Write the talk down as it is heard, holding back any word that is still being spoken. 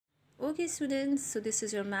Okay students, so this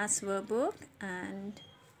is your maths workbook and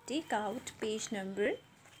take out page number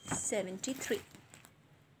 73.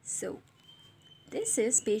 So this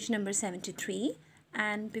is page number 73,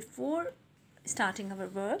 and before starting our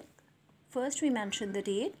work, first we mention the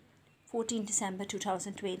date 14 December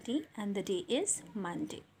 2020 and the day is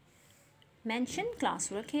Monday. Mention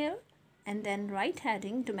classwork here and then write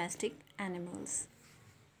heading domestic animals.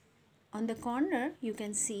 On the corner you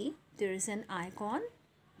can see there is an icon.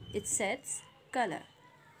 It sets color.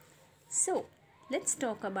 So let's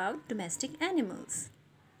talk about domestic animals.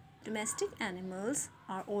 Domestic animals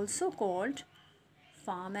are also called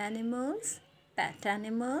farm animals, pet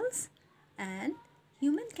animals, and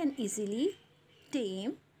human can easily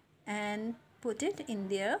tame and put it in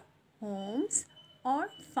their homes or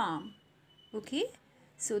farm. Okay,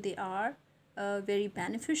 so they are very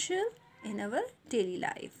beneficial in our daily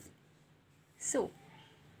life. So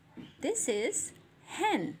this is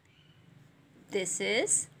hen. This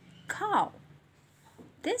is cow.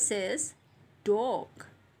 This is dog.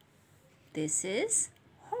 This is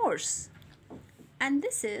horse. And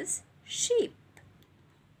this is sheep.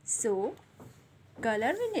 So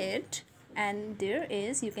color in it, and there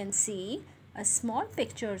is, you can see a small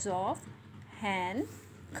pictures of hen,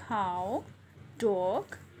 cow,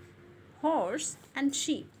 dog, horse and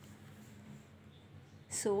sheep.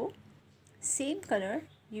 So same color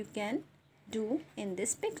you can do in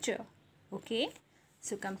this picture. Okay,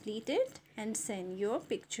 so complete it and send your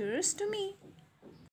pictures to me.